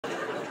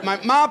my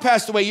mom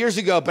passed away years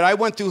ago, but I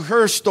went through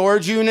her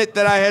storage unit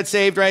that I had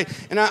saved, right?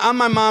 And I'm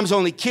my mom's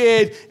only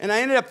kid, and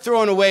I ended up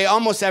throwing away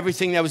almost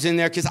everything that was in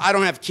there because I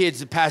don't have kids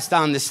to pass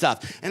down this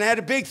stuff. And I had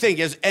a big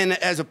thing,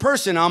 as a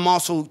person, I'm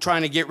also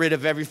trying to get rid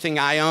of everything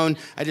I own.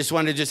 I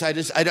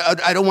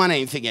don't want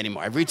anything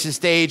anymore. I've reached a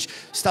stage,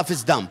 stuff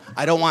is dumb.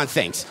 I don't want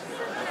things,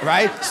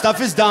 right?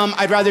 Stuff is dumb.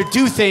 I'd rather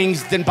do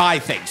things than buy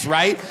things,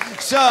 right?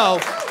 So,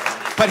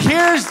 but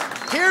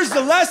here's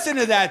the lesson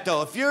of that,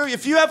 though.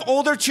 If you have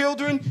older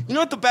children, you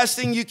know what the best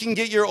thing you can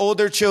get your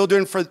older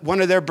children for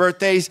one of their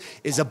birthdays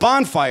is a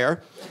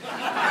bonfire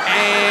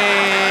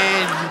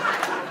and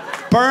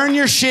burn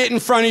your shit in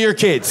front of your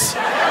kids.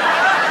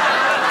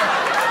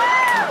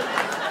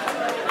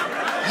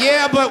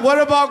 Yeah, but what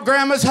about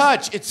Grandma's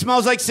hutch? It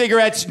smells like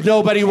cigarettes.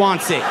 Nobody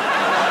wants it.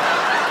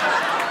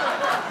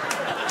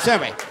 So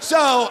anyway,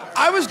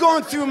 I was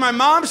going through my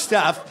mom's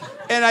stuff,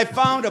 and I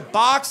found a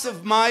box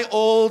of my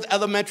old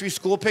elementary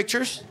school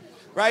pictures,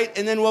 right?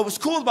 And then what was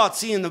cool about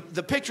seeing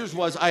the pictures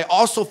was I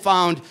also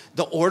found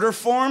the order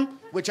form,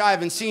 which I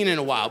haven't seen in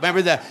a while.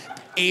 Remember the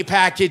A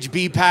package,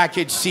 B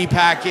package, C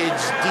package,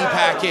 D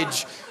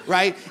package,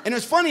 right? And it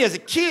was funny, as a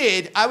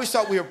kid, I always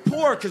thought we were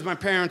poor because my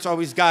parents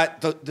always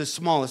got the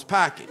smallest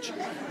package,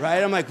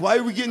 right? I'm like, why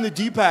are we getting the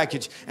D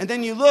package? And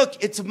then you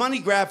look, it's a money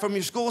grab from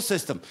your school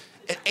system.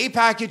 At A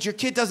package, your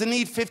kid doesn't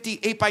need 50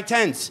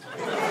 8x10s.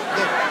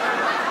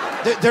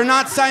 They're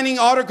not signing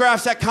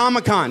autographs at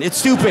Comic-Con. It's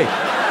stupid.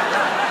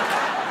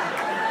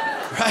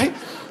 Right?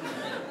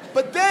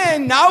 But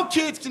then, now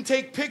kids can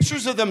take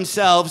pictures of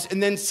themselves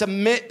and then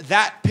submit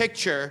that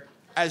picture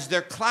as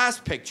their class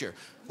picture,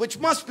 which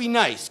must be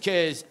nice,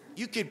 because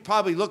you could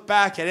probably look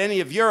back at any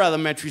of your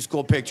elementary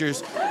school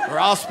pictures, or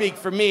I'll speak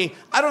for me.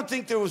 I don't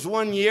think there was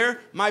one year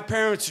my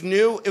parents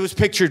knew it was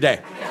picture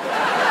day.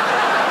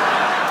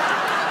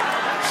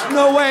 There's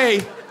no way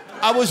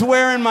I was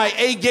wearing my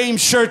A-game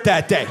shirt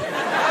that day.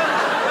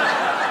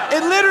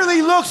 It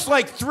literally looks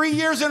like 3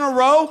 years in a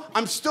row,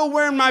 I'm still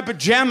wearing my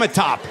pajama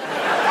top.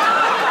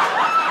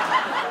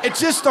 It's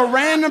just a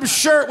random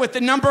shirt with the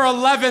number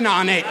 11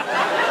 on it.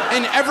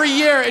 And every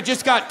year, it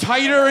just got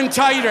tighter and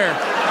tighter.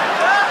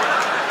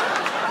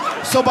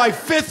 So by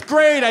 5th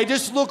grade, I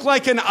just look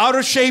like an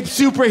out-of-shape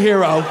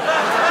superhero.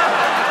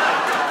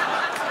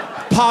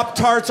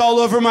 Pop-Tarts all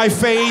over my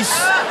face,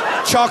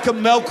 chocolate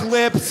milk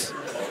lips.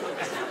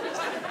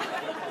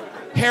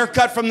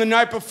 Haircut from the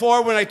night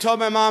before when I told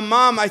my mom,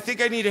 Mom, I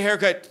think I need a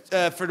haircut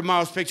for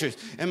tomorrow's pictures.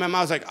 And my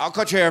mom's like, I'll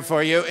cut your hair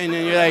for you. And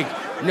then you're like,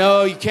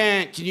 no, you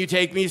can't. Can you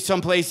take me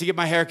someplace to get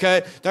my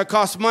haircut? That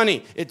costs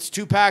money. It's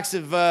 2 packs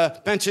of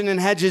Benson and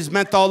Hedges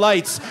menthol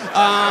lights.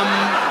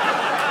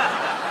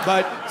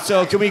 But,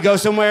 so can we go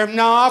somewhere?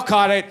 No, I'll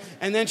cut it.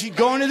 And then she'd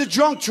go into the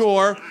junk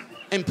drawer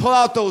and pull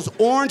out those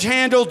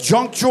orange-handled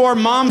junk drawer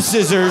mom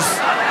scissors.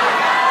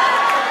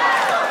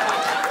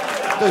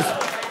 Those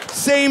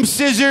same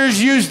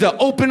scissors used to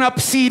open up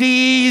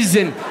CDs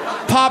and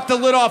pop the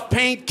lid off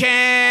paint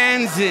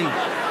cans and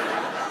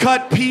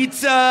cut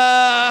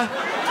pizza.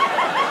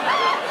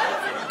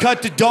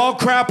 Cut the dog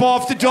crap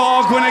off the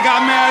dog when I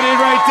got married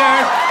right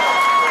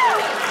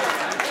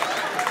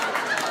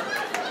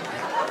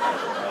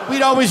there.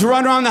 We'd always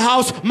run around the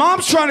house.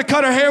 Mom's trying to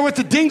cut her hair with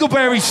the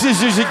dingleberry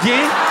scissors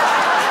again.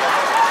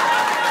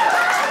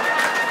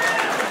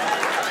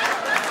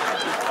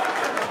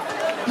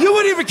 You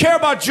wouldn't even care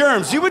about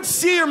germs. You would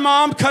see your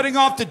mom cutting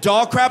off the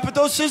dog crap with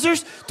those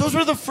scissors. Those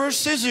were the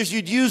first scissors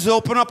you'd use to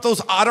open up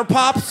those Otter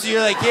Pops. So you're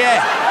like,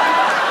 yeah.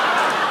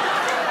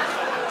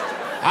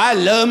 I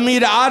love me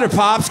the Otter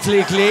Pops.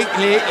 Click, click,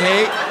 click,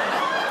 click.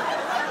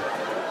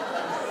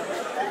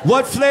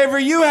 What flavor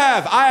you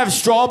have? I have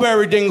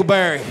strawberry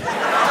dingleberry.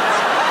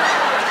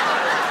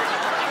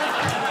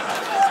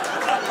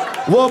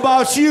 What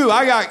about you?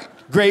 I got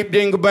grape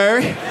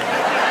dingleberry.